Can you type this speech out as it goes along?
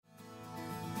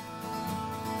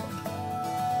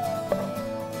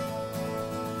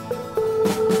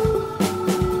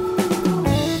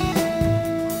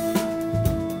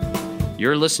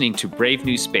You're listening to Brave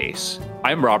New Space.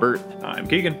 I'm Robert. I'm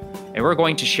Keegan. And we're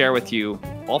going to share with you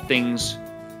all things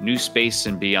new space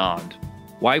and beyond.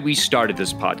 Why we started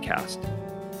this podcast.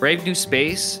 Brave New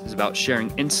Space is about sharing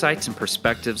insights and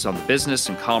perspectives on the business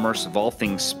and commerce of all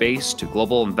things space to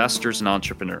global investors and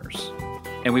entrepreneurs.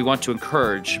 And we want to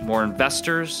encourage more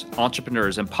investors,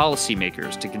 entrepreneurs, and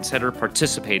policymakers to consider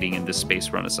participating in this space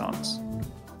renaissance.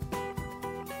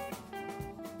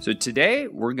 So today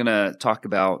we're going to talk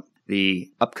about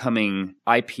the upcoming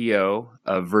IPO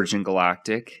of Virgin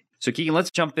Galactic. So Keegan,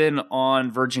 let's jump in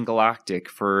on Virgin Galactic.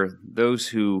 For those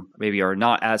who maybe are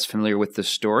not as familiar with this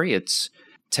story, it's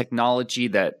technology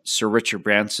that Sir Richard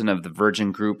Branson of the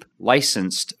Virgin Group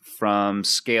licensed from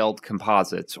Scaled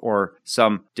Composites, or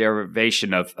some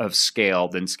derivation of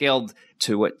Scaled. And Scaled,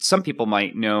 to what some people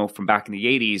might know from back in the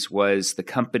 80s, was the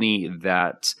company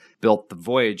that built the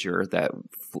Voyager, that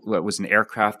was an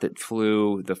aircraft that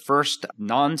flew the first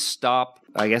nonstop,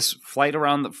 flight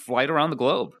around the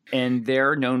globe. And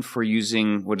they're known for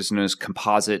using what is known as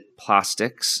composite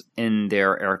plastics in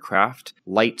their aircraft,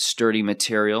 light, sturdy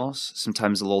materials,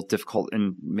 sometimes a little difficult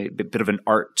and maybe a bit of an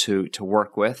art to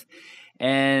work with.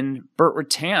 And Burt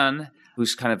Rutan,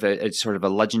 who's kind of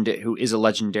who is a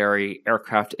legendary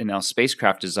aircraft and now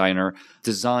spacecraft designer,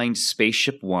 designed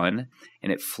Spaceship One,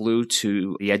 and it flew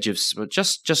to the edge of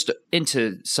just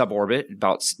into suborbit,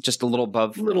 about just a little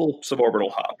above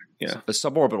suborbital hop. Yeah, a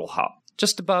suborbital hop,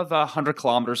 just above 100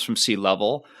 kilometers from sea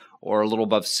level, or a little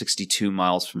above 62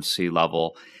 miles from sea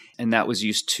level, and that was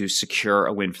used to secure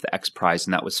a win for the X Prize,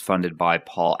 and that was funded by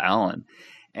Paul Allen.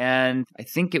 And I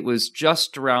think it was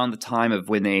just around the time of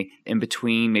when they, in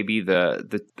between maybe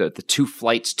the two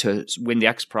flights to win the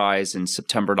X Prize in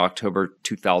September and October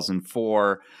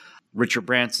 2004, Richard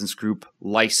Branson's group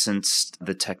licensed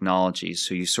the technology.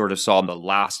 So you sort of saw in the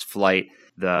last flight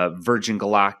the Virgin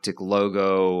Galactic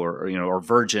logo, or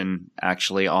Virgin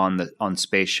actually on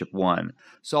Spaceship One.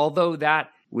 So although that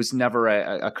was never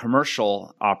a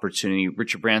commercial opportunity,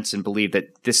 Richard Branson believed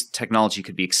that this technology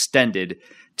could be extended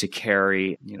to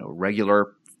carry,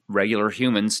 regular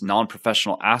humans,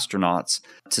 non-professional astronauts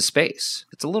to space.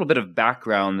 It's a little bit of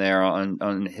background there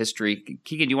on history.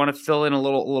 Keegan, do you want to fill in a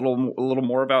little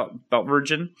more about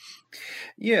Virgin?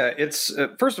 Yeah, it's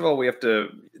first of all, we have to.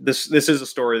 This is a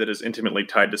story that is intimately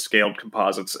tied to Scaled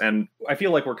Composites, and I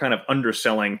feel like we're kind of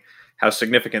underselling how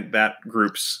significant that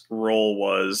group's role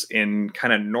was in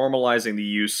kind of normalizing the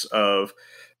use of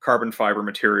carbon fiber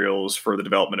materials for the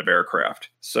development of aircraft.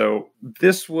 So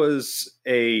this was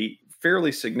a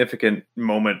fairly significant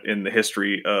moment in the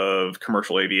history of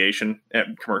commercial aviation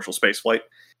and commercial spaceflight.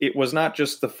 It was not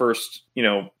just the first,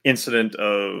 incident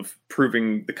of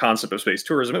proving the concept of space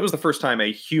tourism. It was the first time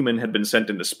a human had been sent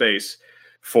into space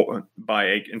by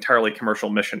an entirely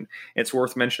commercial mission. It's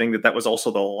worth mentioning that was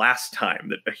also the last time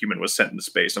that a human was sent into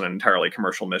space on an entirely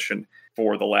commercial mission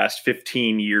for the last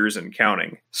 15 years and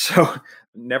counting. So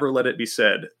never let it be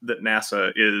said that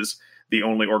NASA is the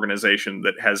only organization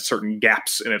that has certain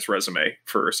gaps in its resume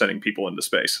for sending people into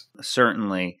space.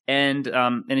 Certainly. And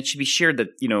it should be shared that,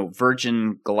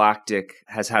 Virgin Galactic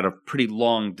has had a pretty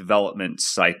long development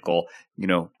cycle.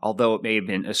 Although it may have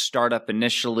been a startup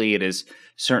initially, it is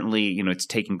certainly, it's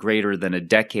taken greater than a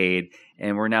decade.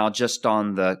 And we're now just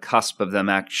on the cusp of them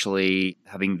actually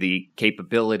having the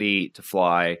capability to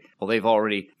fly. Well, they've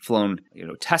already flown,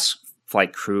 test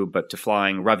flight crew, but to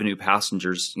flying revenue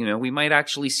passengers, we might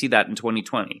actually see that in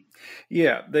 2020.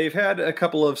 Yeah, they've had a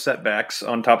couple of setbacks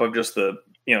on top of just the,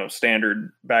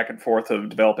 standard back and forth of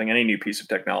developing any new piece of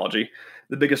technology.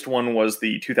 The biggest one was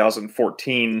the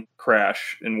 2014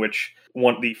 crash, in which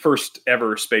the first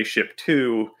ever Spaceship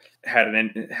Two had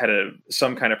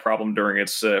some kind of problem during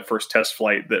its first test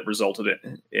flight that resulted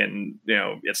in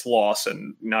its loss,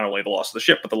 and not only the loss of the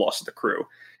ship, but the loss of the crew.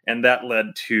 And that led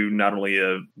to not only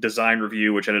a design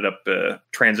review, which ended up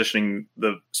transitioning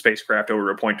the spacecraft over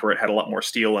to a point where it had a lot more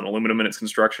steel and aluminum in its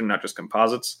construction, not just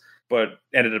composites, but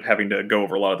ended up having to go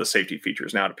over a lot of the safety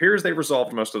features. Now, it appears they've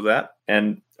resolved most of that,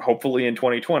 and hopefully in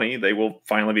 2020, they will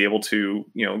finally be able to,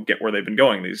 get where they've been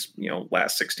going these,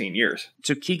 last 16 years.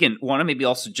 So, Keegan, want to maybe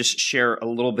also just share a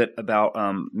little bit about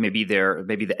maybe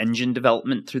the engine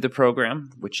development through the program,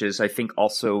 which is, I think,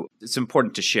 also it's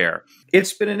important to share.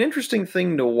 It's been an interesting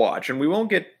thing to watch, and we won't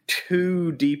get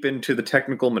too deep into the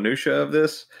technical minutia of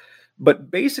this.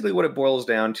 But basically what it boils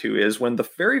down to is when the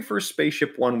very first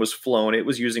Spaceship One was flown, it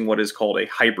was using what is called a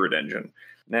hybrid engine.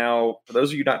 Now, for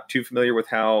those of you not too familiar with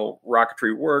how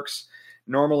rocketry works,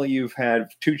 normally you've had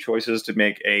two choices to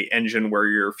make an engine where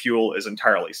your fuel is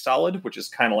entirely solid, which is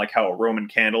kind of like how a Roman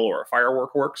candle or a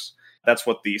firework works. That's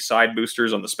what the side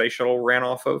boosters on the space shuttle ran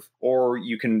off of. Or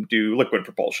you can do liquid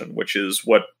propulsion, which is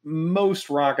what most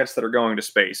rockets that are going to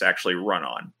space actually run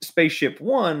on. Spaceship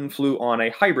One flew on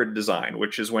a hybrid design,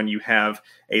 which is when you have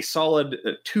a solid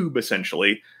tube,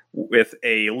 essentially, with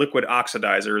a liquid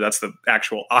oxidizer. That's the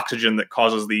actual oxygen that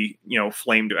causes the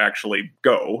flame to actually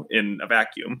go in a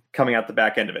vacuum coming out the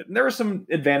back end of it. And there are some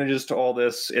advantages to all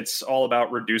this. It's all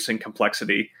about reducing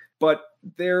complexity, but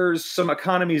there's some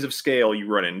economies of scale you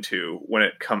run into when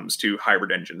it comes to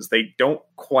hybrid engines. They don't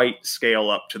quite scale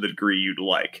up to the degree you'd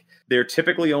like. They're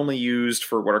typically only used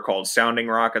for what are called sounding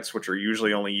rockets, which are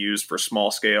usually only used for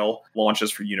small-scale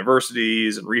launches for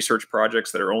universities and research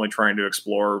projects that are only trying to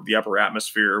explore the upper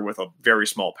atmosphere with a very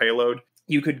small payload.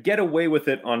 You could get away with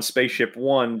it on Spaceship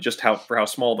One, just for how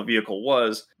small the vehicle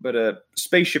was, but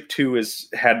Spaceship Two has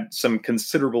had some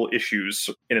considerable issues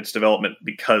in its development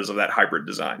because of that hybrid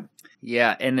design.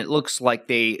 Yeah, and it looks like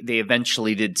they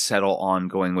eventually did settle on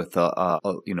going with a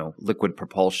liquid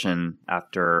propulsion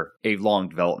after a long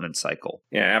development cycle.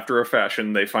 Yeah, after a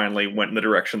fashion, they finally went in the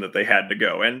direction that they had to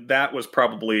go, and that was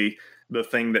probably the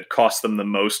thing that cost them the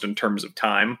most in terms of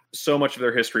time. So much of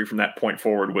their history from that point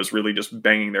forward was really just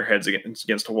banging their heads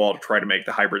against a wall to try to make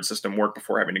the hybrid system work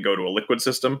before having to go to a liquid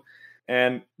system.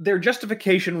 And their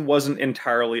justification wasn't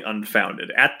entirely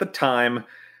unfounded. At the time,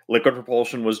 liquid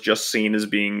propulsion was just seen as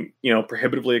being,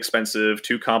 prohibitively expensive,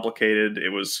 too complicated. It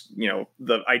was,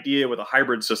 the idea with a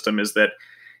hybrid system is that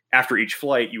after each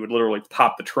flight, you would literally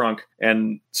pop the trunk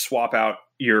and swap out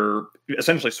your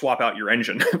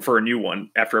engine for a new one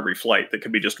after every flight. That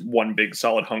could be just one big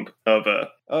solid hunk of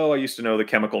I used to know the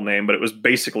chemical name, but it was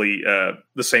basically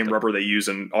the same rubber they use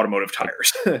in automotive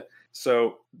tires.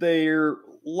 So their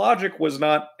logic was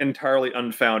not entirely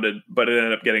unfounded, but it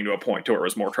ended up getting to a point to where it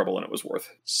was more trouble than it was worth.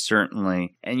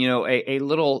 Certainly. And, a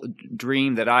little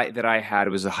dream that I had,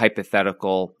 it was a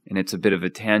hypothetical, and it's a bit of a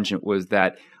tangent, was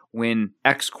that when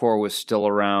X-Corp was still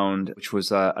around, which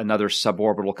was another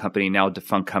suborbital company, now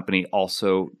defunct company,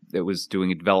 also that was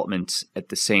doing development at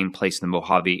the same place in the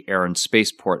Mojave Air and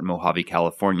Spaceport in Mojave,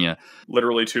 California.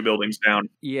 Literally 2 buildings down.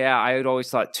 Yeah, I had always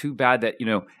thought too bad that,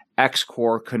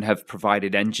 X-Corp couldn't have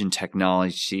provided engine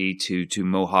technology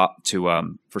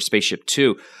for Spaceship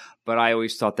Two, but I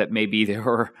always thought that maybe there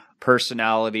were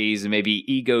personalities and maybe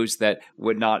egos that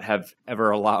would not have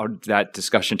ever allowed that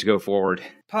discussion to go forward.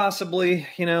 Possibly,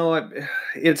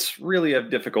 it's really a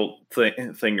difficult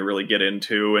thing to really get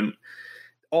into, and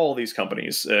all these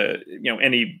companies,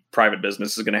 any private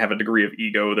business is going to have a degree of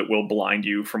ego that will blind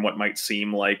you from what might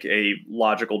seem like a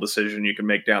logical decision you can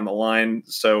make down the line.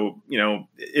 So,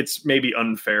 it's maybe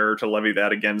unfair to levy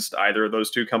that against either of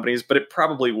those two companies, but it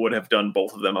probably would have done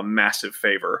both of them a massive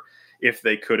favor if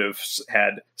they could have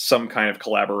had some kind of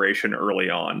collaboration early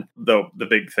on. Though the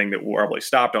big thing that probably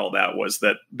stopped all that was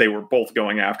that they were both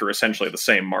going after essentially the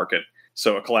same market.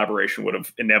 So a collaboration would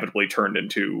have inevitably turned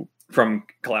from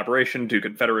collaboration to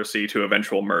confederacy to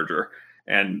eventual merger.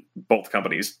 And both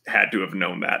companies had to have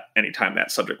known that anytime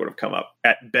that subject would have come up.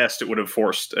 At best, it would have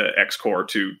forced X-Corp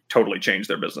to totally change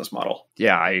their business model.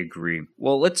 Yeah, I agree.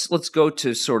 Well, let's go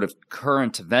to sort of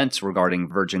current events regarding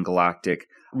Virgin Galactic.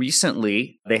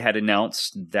 Recently, they had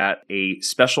announced that a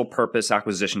special purpose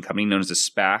acquisition company known as a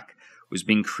SPAC was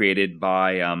being created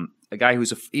by a guy who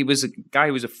was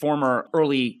a former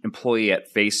early employee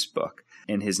at Facebook,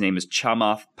 and his name is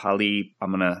Chamath Palihapitiya.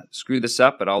 I'm gonna screw this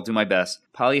up, but I'll do my best.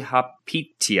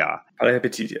 Palihapitiya.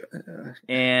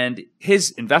 And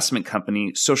his investment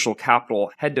company, Social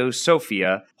Capital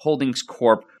Hedosophia Holdings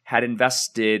Corp, had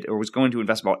invested or was going to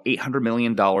invest about $800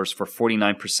 million for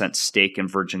 49% stake in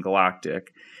Virgin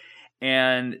Galactic.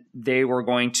 And they were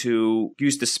going to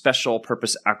use the special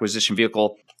purpose acquisition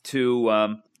vehicle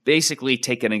to basically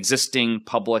take an existing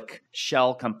public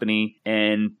shell company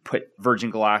and put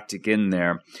Virgin Galactic in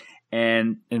there.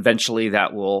 And eventually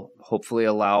that will hopefully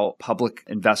allow public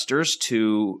investors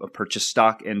to purchase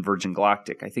stock in Virgin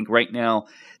Galactic. I think right now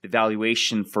the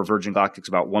valuation for Virgin Galactic is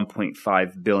about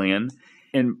 $1.5 billion.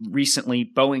 And recently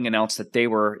Boeing announced that they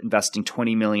were investing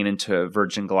 $20 million into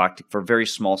Virgin Galactic for a very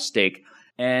small stake.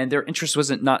 And their interest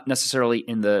wasn't not necessarily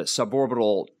in the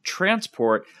suborbital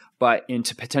transport, but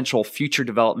into potential future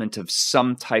development of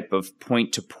some type of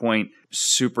point-to-point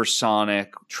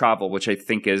supersonic travel, which I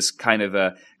think is kind of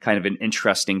an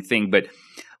interesting thing. But I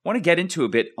want to get into a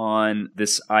bit on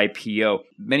this IPO.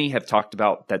 Many have talked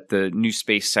about that the new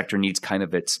space sector needs kind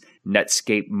of its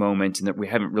Netscape moment, and that we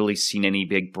haven't really seen any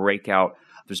big breakout.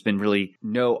 There's been really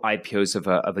no IPOs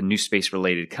of a new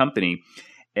space-related company.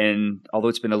 And although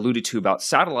it's been alluded to about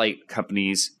satellite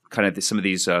companies, kind of some of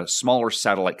these smaller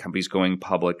satellite companies going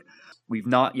public, we've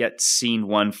not yet seen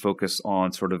one focus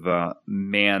on sort of a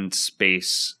manned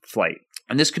space flight.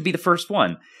 And this could be the first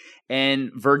one.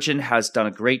 And Virgin has done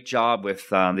a great job with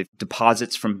the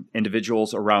deposits from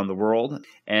individuals around the world.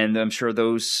 And I'm sure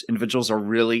those individuals are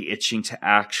really itching to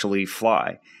actually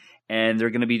fly. And they're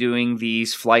going to be doing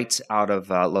these flights out of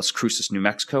Las Cruces, New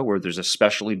Mexico, where there's a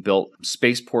specially built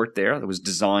spaceport there that was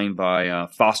designed by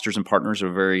Foster's and Partners, a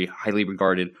very highly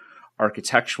regarded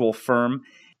architectural firm.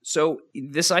 So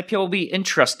this IPO will be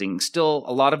interesting. Still,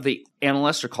 a lot of the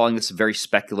analysts are calling this a very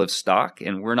speculative stock,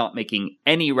 and we're not making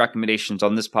any recommendations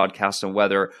on this podcast on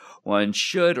whether one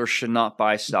should or should not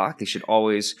buy stock. They should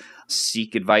always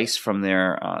seek advice from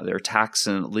their tax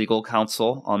and legal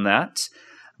counsel on that.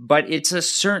 But it's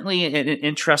certainly an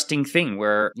interesting thing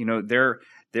where,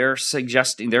 they're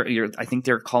suggesting I think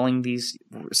they're calling these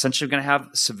essentially going to have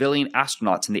civilian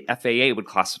astronauts, and the FAA would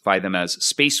classify them as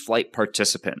spaceflight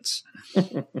participants.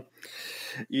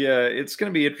 Yeah, it's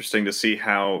going to be interesting to see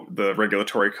how the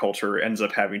regulatory culture ends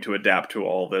up having to adapt to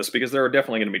all this, because there are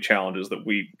definitely going to be challenges that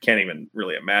we can't even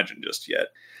really imagine just yet.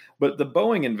 But the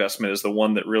Boeing investment is the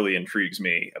one that really intrigues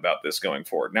me about this going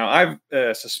forward. Now,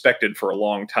 I've suspected for a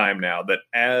long time now that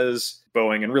as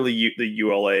Boeing and really the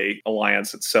ULA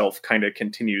alliance itself kind of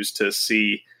continues to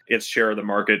see its share of the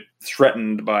market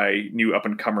threatened by new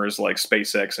up-and-comers like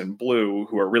SpaceX and Blue,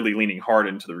 who are really leaning hard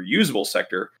into the reusable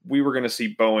sector, we were going to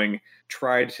see Boeing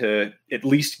try to at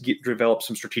least develop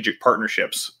some strategic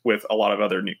partnerships with a lot of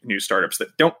other new startups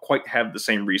that don't quite have the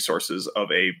same resources of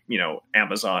a,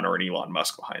 Amazon or an Elon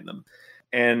Musk behind them.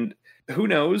 And who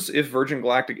knows if Virgin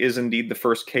Galactic is indeed the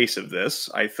first case of this.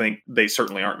 I think they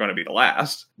certainly aren't going to be the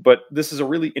last. But this is a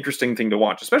really interesting thing to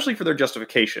watch, especially for their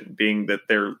justification, being that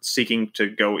they're seeking to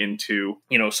go into,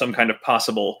 some kind of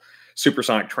possible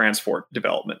supersonic transport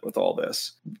development with all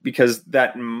this, because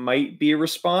that might be a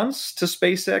response to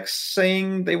SpaceX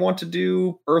saying they want to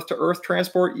do Earth-to-Earth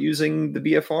transport using the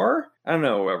BFR. I don't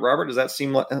know, Robert, does that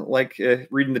seem like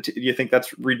reading do you think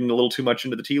that's reading a little too much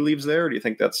into the tea leaves there? Or do you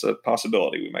think that's a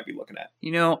possibility we might be looking at?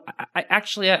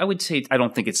 I would say I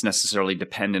don't think it's necessarily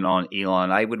dependent on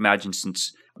Elon. I would imagine,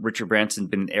 since Richard Branson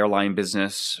been in the airline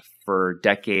business for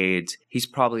decades, he's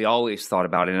probably always thought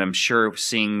about it. And I'm sure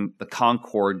seeing the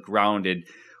Concorde grounded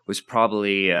was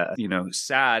probably,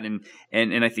 sad.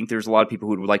 And I think there's a lot of people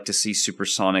who would like to see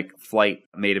supersonic flight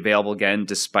made available again,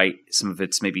 despite some of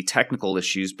its maybe technical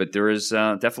issues. But there is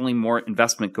definitely more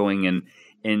investment going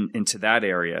into that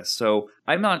area. So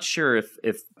I'm not sure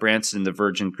if Branson, the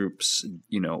Virgin Group's,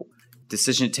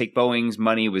 decision to take Boeing's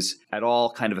money was at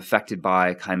all kind of affected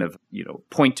by kind of,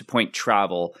 point-to-point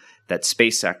travel that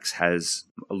SpaceX has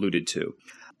alluded to.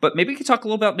 But maybe we could talk a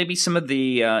little about maybe some of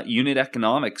the unit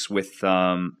economics with,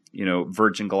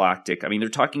 Virgin Galactic. I mean, they're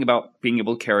talking about being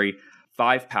able to carry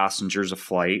 5 passengers a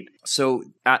flight. So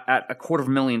at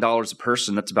 $250,000 a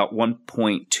person, that's about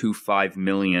 $1.25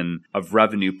 million of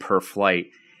revenue per flight.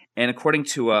 And according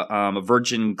to a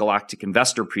Virgin Galactic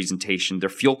investor presentation, their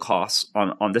fuel costs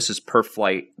on this is per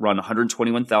flight run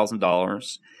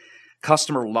 $121,000.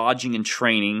 Customer lodging and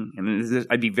training, and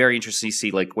I'd be very interested to see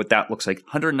what that looks like,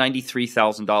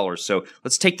 $193,000. So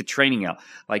let's take the training out.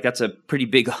 That's a pretty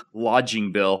big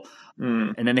lodging bill.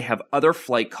 And then they have other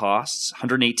flight costs,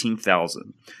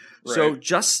 $118,000. Right. So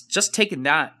just taking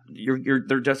that,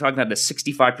 they're just talking about a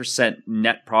 65%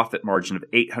 net profit margin of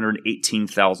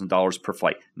 $818,000 per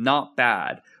flight. Not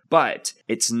bad, but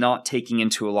it's not taking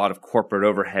into a lot of corporate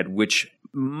overhead, which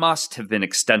must have been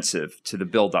extensive to the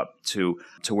build up to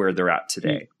where they're at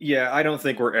today. Yeah, I don't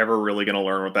think we're ever really going to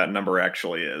learn what that number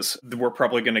actually is. We're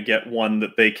probably going to get one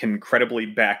that they can credibly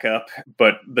back up,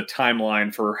 but the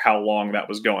timeline for how long that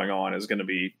was going on is going to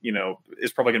be,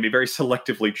 is probably going to be very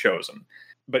selectively chosen.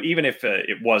 But even if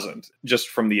it wasn't, just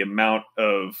from the amount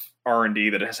of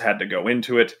R&D that has had to go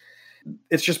into it,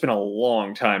 it's just been a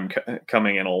long time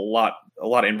coming, and a lot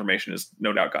of information has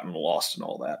no doubt gotten lost and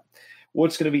all that.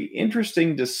 What's going to be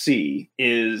interesting to see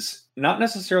is not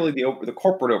necessarily the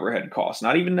corporate overhead costs,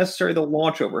 not even necessarily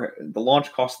the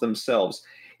launch costs themselves.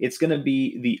 It's going to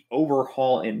be the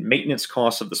overhaul and maintenance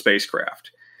costs of the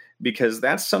spacecraft, because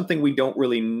that's something we don't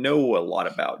really know a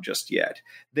lot about just yet.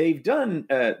 They've done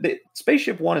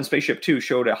Spaceship One and Spaceship Two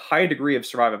showed a high degree of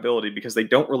survivability, because they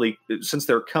don't really, since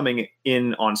they're coming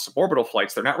in on suborbital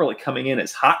flights, they're not really coming in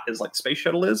as hot as Space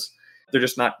Shuttle is. They're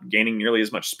just not gaining nearly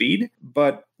as much speed.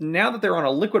 But now that they're on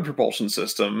a liquid propulsion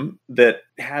system that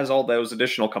has all those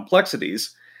additional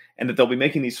complexities, and that they'll be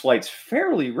making these flights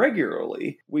fairly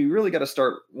regularly, we really got to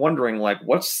start wondering, like,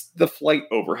 what's the flight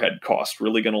overhead cost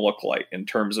really going to look like in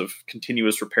terms of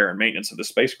continuous repair and maintenance of the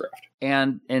spacecraft?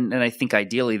 And I think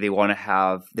ideally they want to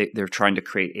have, they're trying to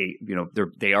create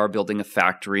they are building a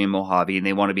factory in Mojave, and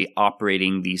they want to be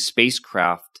operating these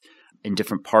spacecraft in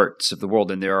different parts of the world.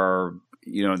 And there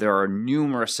are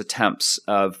numerous attempts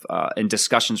of and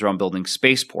discussions around building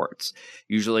spaceports,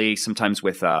 usually sometimes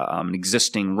with an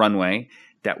existing runway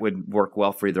that would work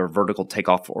well for either a vertical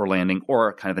takeoff or landing,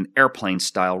 or kind of an airplane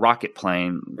style rocket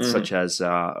plane, such as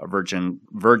Virgin.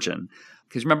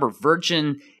 Because remember,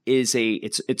 Virgin is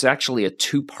it's actually a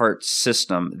two-part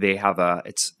system. They have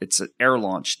it's an air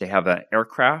launch. They have an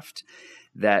aircraft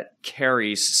that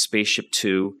carries Spaceship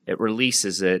Two. It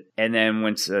releases it, and then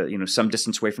once some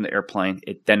distance away from the airplane,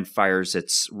 it then fires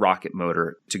its rocket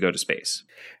motor to go to space.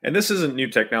 And this isn't new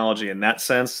technology in that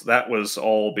sense. That was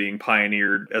all being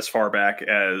pioneered as far back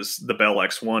as the Bell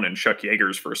X-1 and Chuck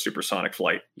Yeager's first supersonic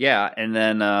flight. Yeah, and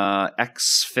then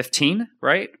X-15,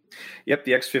 right? Yep,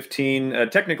 the X-15,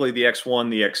 technically the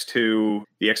X-1, the X-2,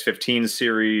 the X-15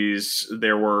 series,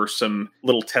 there were some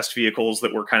little test vehicles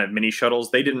that were kind of mini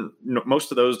shuttles.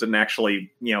 Most of those didn't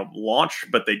actually, launch,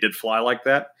 but they did fly like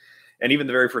that. And even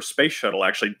the very first space shuttle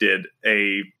actually did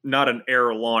not an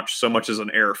air launch so much as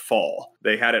an air fall.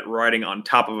 They had it riding on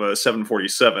top of a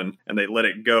 747, and they let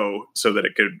it go so that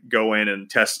it could go in and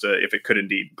test if it could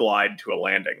indeed glide to a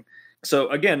landing. So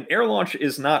again, air launch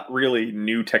is not really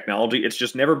new technology. It's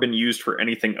just never been used for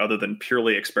anything other than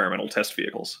purely experimental test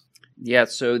vehicles. Yeah,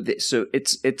 so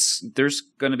it's there's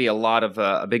going to be a lot of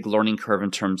a big learning curve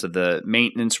in terms of the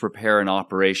maintenance, repair, and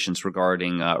operations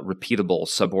regarding repeatable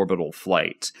suborbital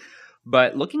flight.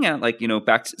 But looking at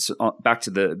back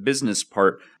to the business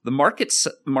part, the market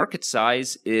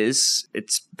size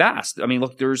it's vast. I mean,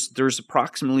 look, there's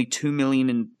approximately 2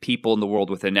 million people in the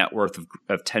world with a net worth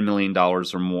of $10 million or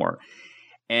more.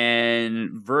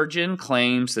 And Virgin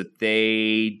claims that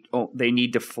they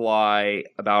need to fly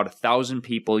about 1,000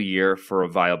 people a year for a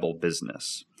viable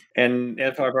business. And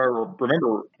if I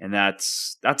remember, and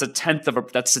that's a tenth of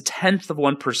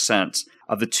 1%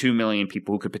 of the 2 million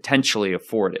people who could potentially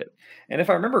afford it. And if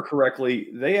I remember correctly,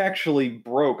 they actually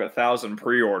broke 1,000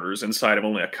 pre-orders inside of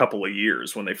only a couple of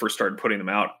years when they first started putting them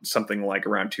out, something like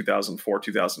around 2004,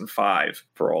 2005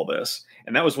 for all this.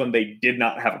 And that was when they did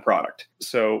not have a product.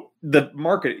 So the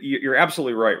market, you're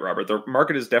absolutely right, Robert. The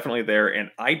market is definitely there, and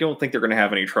I don't think they're going to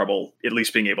have any trouble at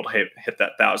least being able to hit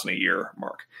that 1,000 a year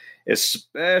mark,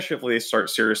 especially if they start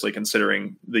seriously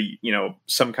considering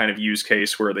some kind of use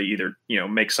case where they either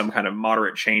make some kind of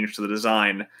moderate change to the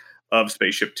design of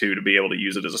Spaceship Two to be able to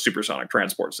use it as a supersonic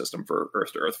transport system for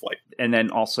Earth-to-Earth flight. And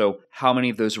then also, how many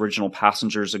of those original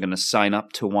passengers are going to sign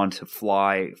up to want to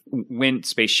fly when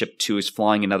Spaceship Two is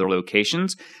flying in other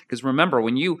locations? Because remember,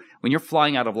 when you're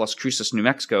flying out of Las Cruces, New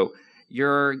Mexico,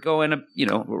 you're going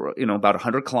about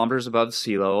 100 kilometers above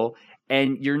sea level,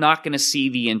 and you're not going to see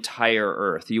the entire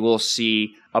Earth. You will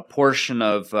see a portion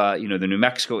of the New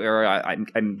Mexico area.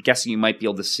 I'm guessing you might be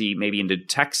able to see maybe into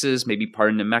Texas, maybe part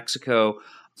of New Mexico.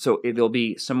 So it'll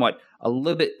be somewhat a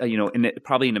little bit,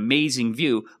 probably an amazing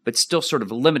view, but still sort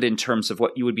of limited in terms of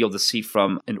what you would be able to see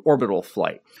from an orbital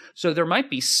flight. So there might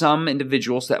be some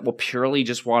individuals that will purely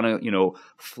just want to,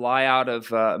 fly out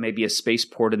of maybe a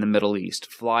spaceport in the Middle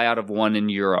East, fly out of one in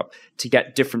Europe to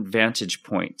get different vantage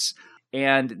points.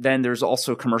 And then there's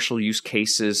also commercial use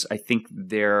cases. I think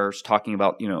they're talking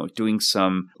about, doing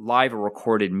some live or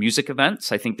recorded music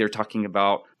events. I think they're talking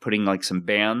about putting like some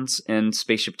bands in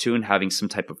Spaceship Two and having some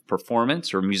type of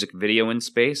performance or music video in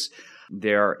space.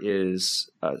 There is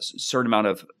a certain amount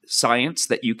of science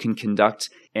that you can conduct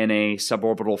in a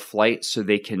suborbital flight, so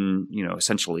they can,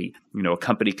 essentially, a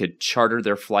company could charter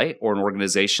their flight, or an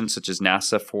organization such as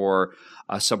NASA for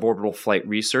suborbital flight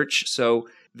research. So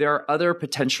there are other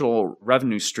potential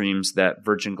revenue streams that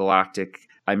Virgin Galactic,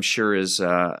 I'm sure, is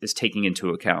taking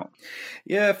into account.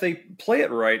 Yeah, if they play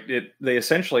it right, they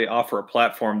essentially offer a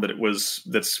platform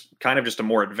that's kind of just a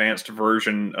more advanced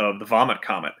version of the Vomit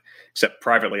Comet, except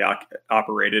privately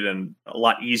operated and a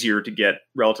lot easier to get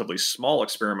relatively small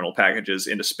experimental packages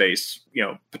into space,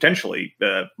 potentially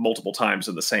multiple times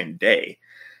in the same day.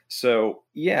 So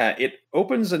yeah, it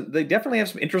opens, and they definitely have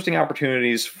some interesting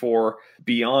opportunities for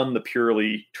beyond the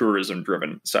purely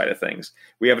tourism-driven side of things.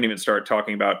 We haven't even started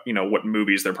talking about, what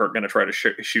movies they're going to try to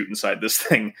shoot inside this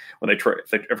thing when if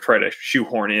they ever try to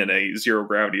shoehorn in a zero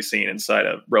gravity scene inside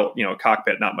a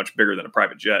cockpit not much bigger than a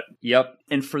private jet. Yep.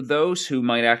 And for those who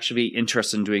might actually be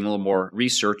interested in doing a little more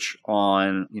research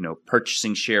on,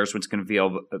 purchasing shares when it's going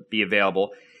to be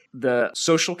available. the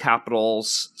Social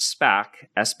Capital's SPAC,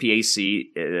 SPAC,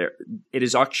 it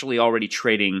is actually already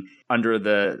trading under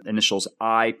the initials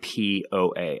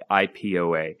IPOA.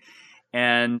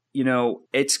 And,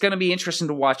 it's going to be interesting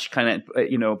to watch kind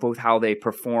of, both how they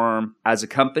perform as a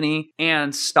company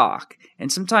and stock.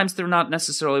 And sometimes they're not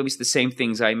necessarily always the same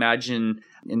things. I imagine,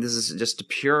 and this is just a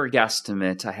pure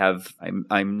guesstimate,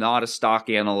 I'm not a stock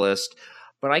analyst,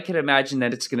 but I can imagine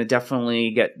that it's going to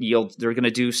definitely get yield. They're going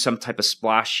to do some type of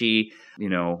splashy,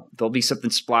 there'll be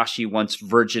something splashy once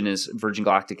Virgin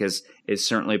Galactic is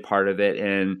certainly part of it.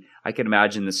 And I can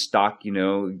imagine the stock,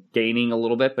 gaining a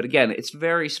little bit. But again, it's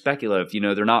very speculative.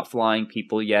 They're not flying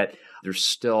people yet. There's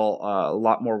still a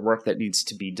lot more work that needs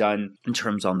to be done in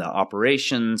terms on the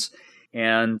operations.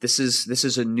 And this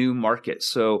is a new market.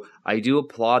 So I do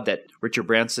applaud that Richard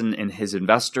Branson and his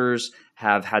investors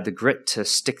have had the grit to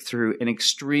stick through an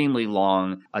extremely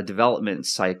long development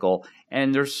cycle.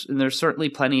 And there's certainly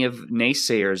plenty of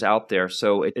naysayers out there.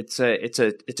 So it's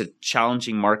a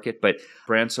challenging market, but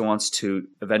Branson wants to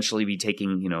eventually be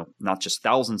taking, not just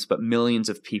thousands, but millions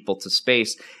of people to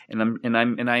space. And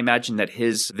I imagine that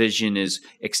his vision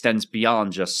extends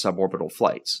beyond just suborbital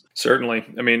flights. Certainly.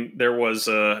 I mean, there was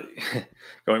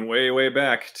going way, way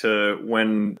back to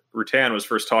when Rutan was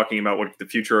first talking about what the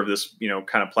future of this,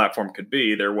 kind of platform could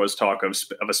be. There was talk of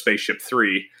a Spaceship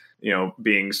 3,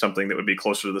 being something that would be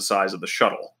closer to the size of the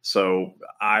shuttle. So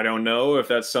I don't know if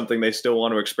that's something they still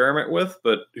want to experiment with,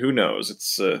 but who knows?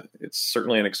 It's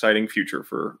certainly an exciting future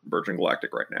for Virgin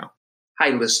Galactic right now. Hi,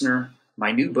 listener.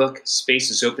 My new book,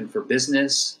 Space is Open for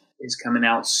Business, is coming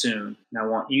out soon, and I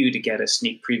want you to get a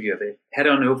sneak preview of it. Head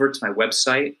on over to my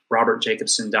website,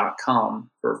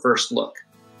 robertjacobson.com, for a first look.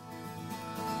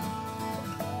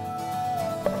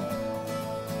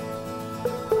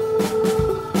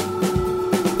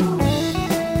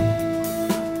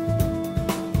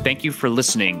 Thank you for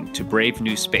listening to Brave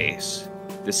New Space.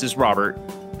 This is Robert.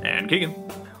 And Keegan.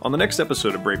 On the next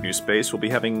episode of Brave New Space, we'll be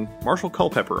having Marshall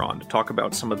Culpepper on to talk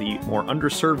about some of the more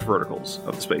underserved verticals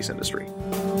of the space industry.